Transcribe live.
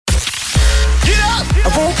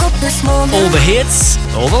this morning. All the hits,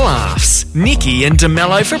 all the laughs. Nikki and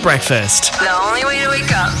Mello for breakfast. The only way to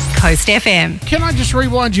wake up. Coast FM. Can I just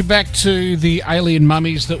rewind you back to the alien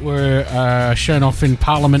mummies that were shown off in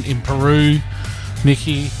Parliament in Peru?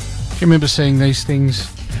 Nikki, do you remember seeing these things?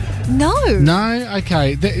 No. No?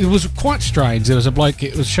 Okay. It was quite strange. There was a bloke,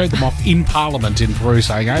 showed them off in Parliament in Peru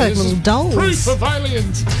saying, hey, Like this little is dolls. proof of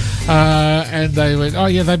aliens. And they went, oh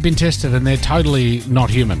yeah, they've been tested and they're totally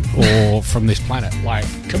not human or from this planet. Like,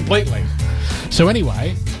 completely. So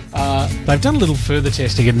anyway, they've done a little further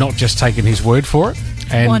testing and not just taken his word for it.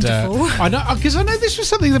 And, Wonderful. I know, because I know this was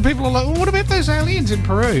something that people are like, well, what about those aliens in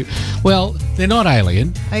Peru? Well, they're not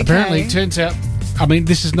alien. Okay. Apparently, it turns out, I mean,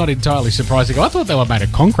 this is not entirely surprising. I thought they were made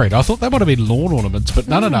of concrete. I thought they might have been lawn ornaments, but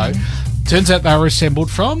no. Turns out they were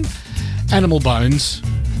assembled from animal bones,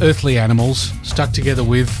 earthly animals, stuck together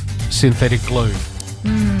with synthetic glue.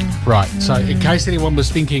 Right, so in case anyone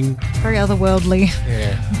was thinking... Very otherworldly.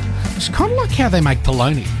 Yeah. It's kind of like how they make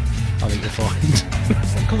polony, I think you'll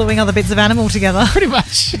find. Gluing other bits of animal together. Pretty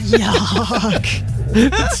much. Yuck.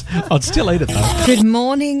 I'd still eat it, though. Good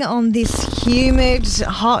morning on this humid,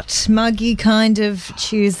 hot, muggy kind of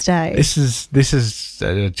Tuesday. This is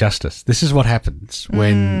justice. This is what happens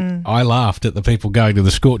when I laughed at the people going to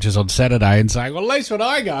the Scorchers on Saturday and saying, well, at least when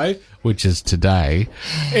I go, which is today,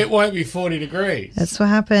 it won't be 40 degrees. That's what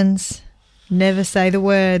happens. Never say the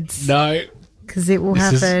words. No. Because it will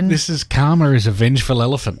happen. This is Karma is a vengeful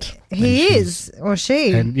elephant. He is, or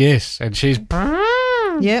she. And yes, and she's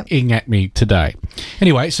Yep. ing at me today.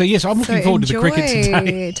 Anyway, so yes, I'm looking forward to the cricket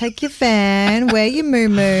today. Take your fan, wear your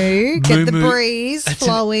moo-moo, get the breeze That's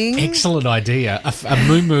flowing. An excellent idea. A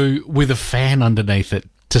moo-moo with a fan underneath it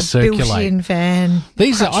to circulate. Built-in fan.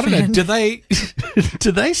 These are, I don't know, fan.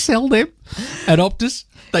 do they sell them at Optus?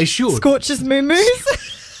 They should. Scorchers moo-moos.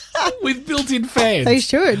 With built-in fans. They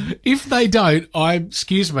should. If they don't, I'm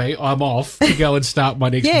off to go and start my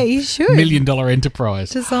next Yeah, you should. $1 million enterprise.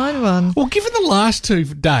 Design one. Well, given the last 2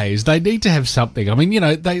 days, they need to have something. I mean, you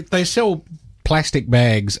know, they sell plastic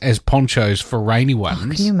bags as ponchos for rainy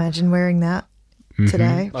ones. Can you imagine wearing that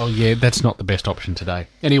today? Oh, yeah, that's not the best option today.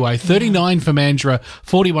 Anyway, 39 for Mandurah,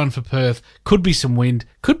 41 for Perth. Could be some wind.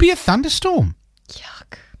 Could be a thunderstorm.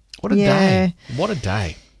 Yuck. What a day. What a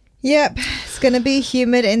day. Yep. It's going to be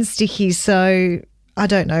humid and sticky, so I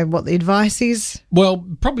don't know what the advice is. Well,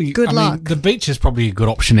 probably. Good luck. Mean, the beach is probably a good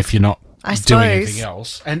option if you're not doing anything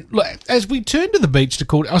else. And look, as we turn to the beach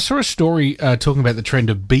I saw a story talking about the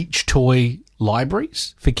trend of beach toy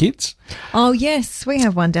libraries for kids. Oh, yes. We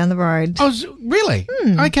have one down the road. Really?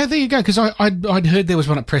 Okay, there you go. Because I'd heard there was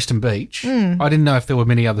one at Preston Beach. I didn't know if there were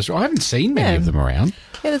many others. I haven't seen many of them around.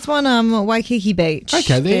 Yeah, there's one at Waikiki Beach.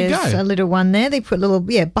 Okay, there you There's go. a little one there. They put little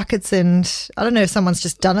buckets and I don't know if someone's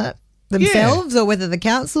just done it themselves or whether the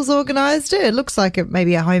council's organised it. It looks like it may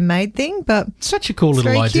be a homemade thing, but Such a cool little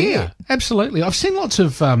very idea. cute. Absolutely. I've seen lots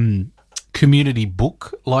of community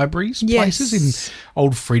book libraries, places in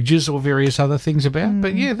old fridges or various other things about.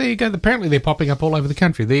 But yeah, there you go. Apparently they're popping up all over the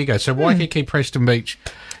country. There you go. So Waikiki, Preston Beach,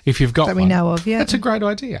 if you've got that one. we know of, yeah. That's a great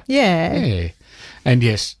idea. Yeah. Yeah. And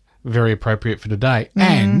yes, very appropriate for today.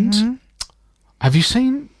 And have you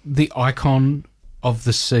seen the Icon of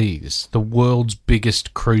the Seas, the world's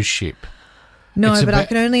biggest cruise ship? No, It's but I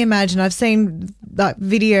can only imagine. I've seen like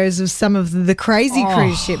videos of some of the crazy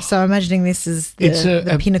cruise ships, so I'm imagining this is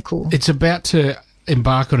the pinnacle. It's about to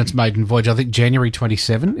embark on its maiden voyage. I think January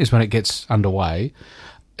 27 is when it gets underway.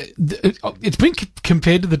 It's been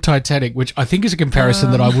compared to the Titanic, which I think is a comparison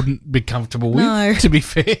that I wouldn't be comfortable with, to be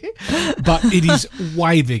fair. But it is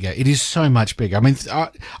way bigger. It is so much bigger. I mean, I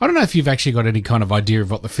don't know if you've actually got any kind of idea of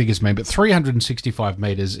what the figures mean, but 365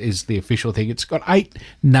 metres is the official thing. It's got 8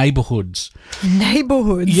 neighbourhoods.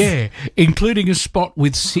 Neighbourhoods? Yeah, including a spot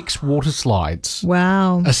with 6 water slides.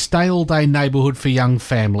 Wow. A stay all day neighbourhood for young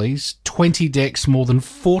families, 20 decks, more than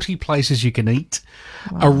 40 places you can eat,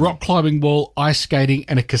 a rock climbing wall, ice skating,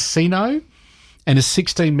 and a casino, and a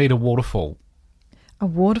 16-metre waterfall. A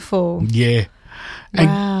waterfall? Yeah.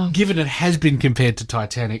 Wow. And given it has been compared to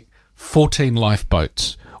Titanic, 14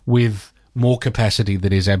 lifeboats with more capacity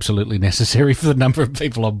than is absolutely necessary for the number of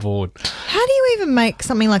people on board. How do you even make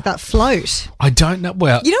something like that float? I don't know.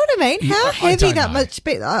 Well, you know what I mean? How I heavy don't that know. much?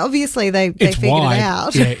 Obviously, they It's figured wide. it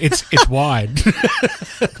out. Yeah, it's wide.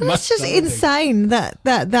 That's just insane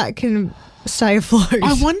that can stay afloat.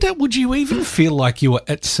 I wonder, would you even feel like you were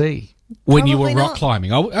at sea when you were Probably rock not.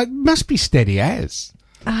 climbing? It must be steady as.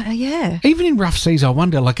 Yeah. Even in rough seas, I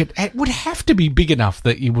wonder, like, it would have to be big enough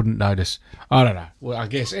that you wouldn't notice. I don't know. Well, I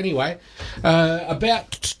guess. Anyway,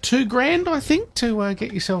 about $2,000, I think, to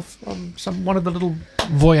get yourself on one of the little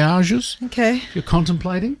voyages Okay. you're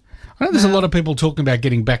contemplating. I know there's a lot of people talking about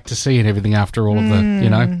getting back to sea and everything after all of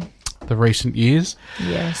the, the recent years.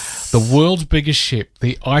 Yes. The world's biggest ship,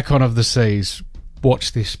 the icon of the seas.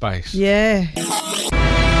 Watch this space. Yeah.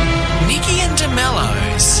 Nikki and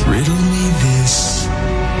DeMello's Riddle me this,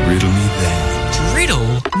 riddle me that. Riddle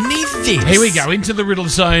Me This. Here we go into the riddle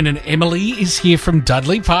zone, and Emily is here from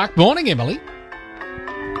Dudley Park. Morning, Emily.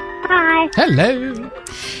 Hi. Hello.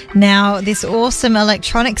 Now, this awesome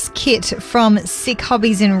electronics kit from Sick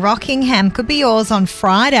Hobbies in Rockingham could be yours on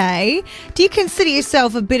Friday. Do you consider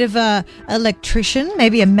yourself a bit of a electrician,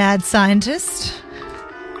 maybe a mad scientist?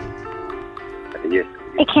 Yes.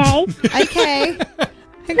 Okay. Okay.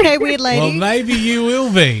 Okay, weird lady. Well, maybe you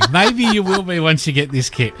will be. Maybe you will be once you get this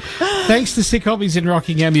kit. Thanks to Sick Hobbies in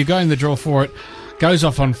Rockingham. You go in the draw for it. Goes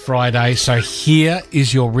off on Friday. So here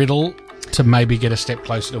is your riddle to maybe get a step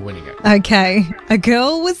closer to winning it. Okay. A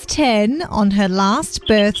girl was 10 on her last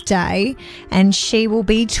birthday and she will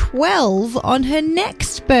be 12 on her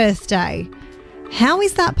next birthday. How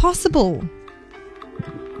is that possible?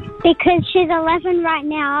 Because she's 11 right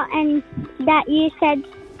now, and that you said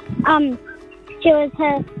she was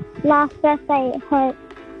her last birthday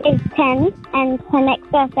is 10, and her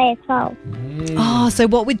next birthday is 12. Oh, so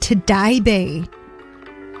what would today be?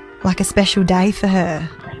 Like a special day for her?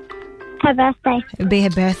 Her birthday. It would be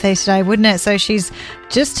her birthday today, wouldn't it? So she's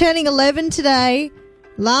just turning 11 today.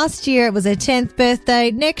 Last year it was her 10th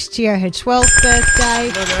birthday. Next year her 12th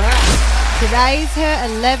birthday. Today's her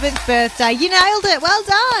 11th birthday. You nailed it. Well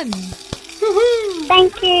done.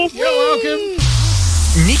 Thank you. You're welcome.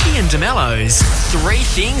 Nikki and DeMello's 3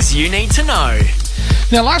 Things You Need to Know.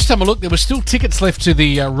 Now, last time I looked, there were still tickets left to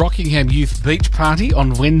the Rockingham Youth Beach Party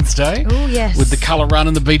on Wednesday. Oh, yes. With the colour run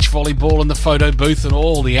and the beach volleyball and the photo booth and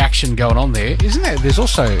all the action going on there. Isn't there? There's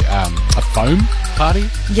also a foam party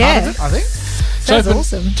Yeah. part of it, I think. Sounds open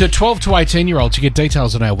awesome. To 12 to 18-year-olds. You get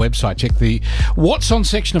details on our website. Check the What's On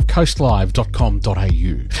section of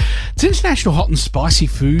coastlive.com.au. It's International Hot and Spicy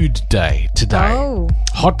Food Day today. Oh.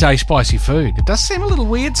 Hot day, spicy food. It does seem a little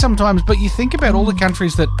weird sometimes, but you think about all the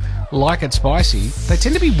countries that like it spicy, they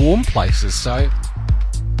tend to be warm places, so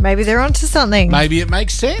Maybe they're onto something. maybe it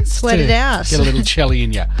makes sense Sweat to it out. get a little chilly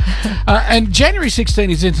in you. And January 16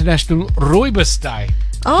 is International Rooibus Day,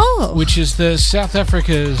 Oh. which is the South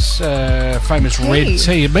Africa's famous red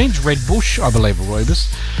tea. It means red bush, I believe,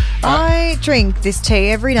 Rooibus. I drink this tea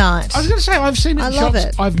every night. I was going to say, I've seen it in I love shops.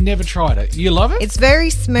 it. I've never tried it. You love it? It's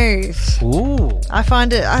very smooth. Ooh. I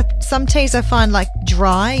find it, some teas I find like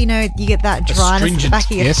dry, you know, you get that dryness at the Astringent, back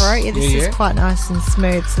of your yes. throat. Yeah, this Yeah. is quite nice and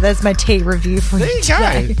smooth. So there's my tea review for There you you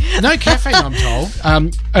today. go. No caffeine, I'm told.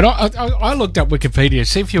 And I looked up Wikipedia,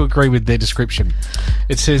 see if you agree with their description.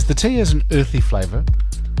 It says the tea has an earthy flavour.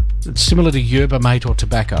 It's similar to yerba mate or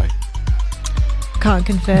tobacco. Can't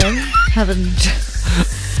confirm. Haven't.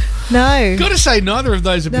 No. Got to say, neither of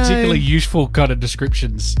those are No. particularly useful kind of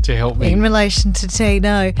descriptions to help me. In relation to tea,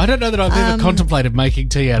 no. I don't know that I've ever contemplated making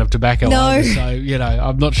tea out of tobacco. No. Either, so,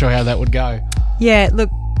 I'm not sure how that would go. Yeah, look,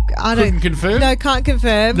 I don't. Couldn't confirm? No, can't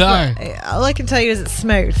confirm. No. But all I can tell you is it's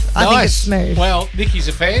smooth. I think it's smooth. Well, Nikki's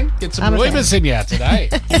a fan. Get some I'm a Rooibus in you today.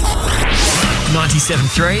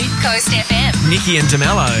 97.3 Coast FM. Nikki and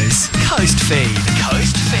DeMello's Coast Feed.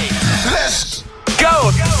 Coast Feed. Let's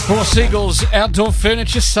Go! For Seagulls Outdoor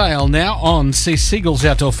Furniture Sale now on. See Seagulls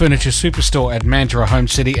Outdoor Furniture Superstore at Mandurah Home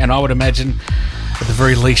City, and I would imagine at the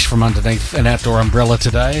very least from underneath an outdoor umbrella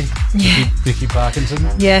today. Yeah. Vicky Parkinson.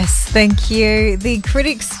 Yes, thank you. The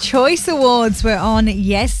Critics' Choice Awards were on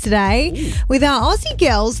yesterday with our Aussie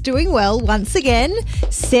girls doing well once again.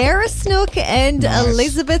 Sarah Snook and Nice.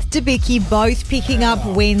 Elizabeth Debicki both picking up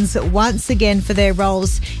wins once again for their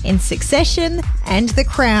roles in Succession and The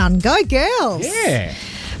Crown. Go girls! Yeah.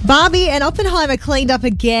 Barbie and Oppenheimer cleaned up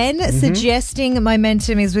again, suggesting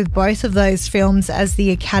momentum is with both of those films as the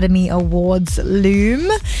Academy Awards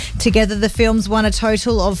loom. Together, the films won a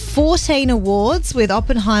total of 14 awards, with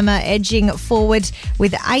Oppenheimer edging forward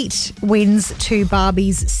with 8 wins to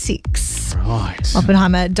Barbie's 6. Right.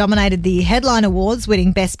 Oppenheimer dominated the headline awards,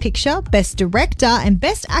 winning Best Picture, Best Director, and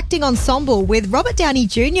Best Acting Ensemble, with Robert Downey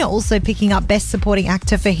Jr. also picking up Best Supporting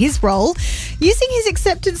Actor for his role, using his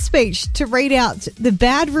acceptance speech to read out the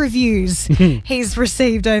bad reviews he's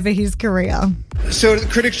received over his career. So the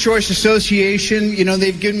Critics' Choice Association,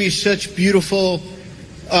 they've given me such beautiful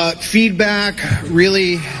feedback,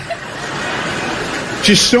 really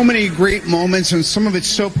just so many great moments, and some of it's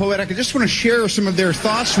so poetic. I just want to share some of their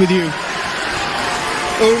thoughts with you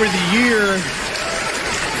over the year.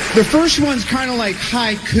 The first one's kind of like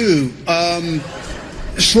haiku,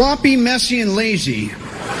 sloppy, messy, and lazy.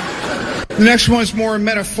 The next one's more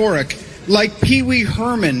metaphoric, like Pee Wee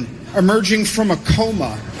Herman emerging from a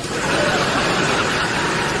coma.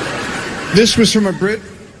 This was from a Brit,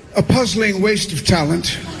 a puzzling waste of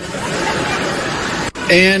talent.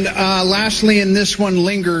 And lastly, in this one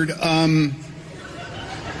lingered,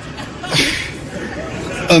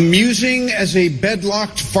 amusing as a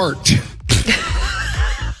bedlocked fart.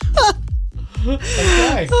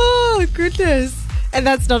 Okay. Oh, goodness. And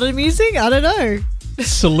that's not amusing? I don't know.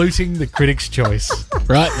 Saluting the critics' choice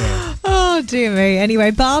right now. Oh, dear me.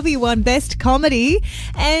 Anyway, Barbie won Best Comedy,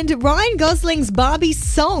 and Ryan Gosling's Barbie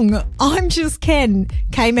song, I'm Just Ken,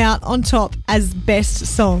 came out on top as Best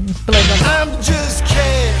Song. Believe it or not. I'm just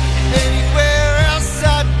Ken. Anywhere else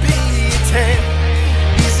I'd be a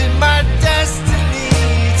 10. Is it my destiny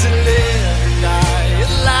to live and die a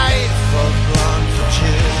life of blonde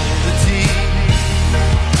fragility?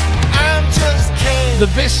 I'm just Ken. The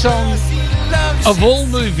best song of all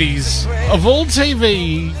movies, of all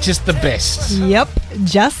TV, just the best. Yep,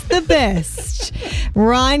 just the best.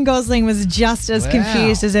 Ryan Gosling was just as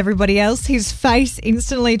confused as everybody else. His face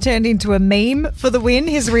instantly turned into a meme for the win.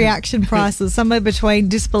 His reaction price was somewhere between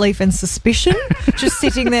disbelief and suspicion, just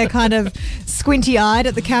sitting there kind of squinty-eyed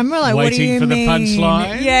at the camera, like, what do Waiting you for the mean?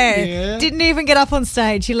 punchline? Yeah. Yeah. Didn't even get up on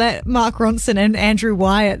stage. He let Mark Ronson and Andrew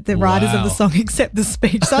Wyatt, the writers of the song, accept the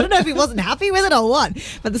speech. So I don't know if he wasn't happy with it or what,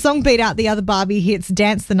 but the song beat out the other Barbie hits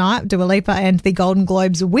Dance the Night, Dua Lipa, and the Golden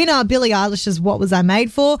Globes winner, Billie Eilish's What Was I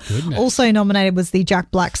Made For? Goodness. Also nominated was the Jack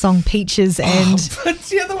Black song Peaches and... That's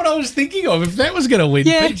the other one I was thinking of. If that was going to win,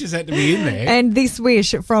 Yeah. Peaches had to be in there. And This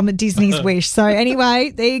Wish from Disney's Wish. So anyway,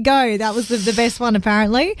 there you go. That was the best one,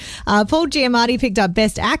 apparently. Paul Giamatti picked up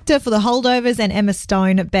Best Actor for The Holdovers and Emma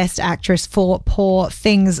Stone Best Actress for Poor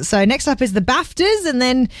Things. So next up is the BAFTAs, and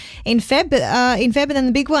then in Feb, and then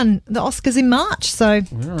the big one, the Oscars in March. So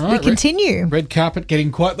we continue. Red carpet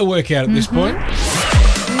getting quite the workout at this point.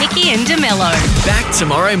 Nikki and DeMello. Back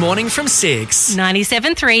tomorrow morning from 6.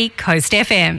 97.3 Coast FM.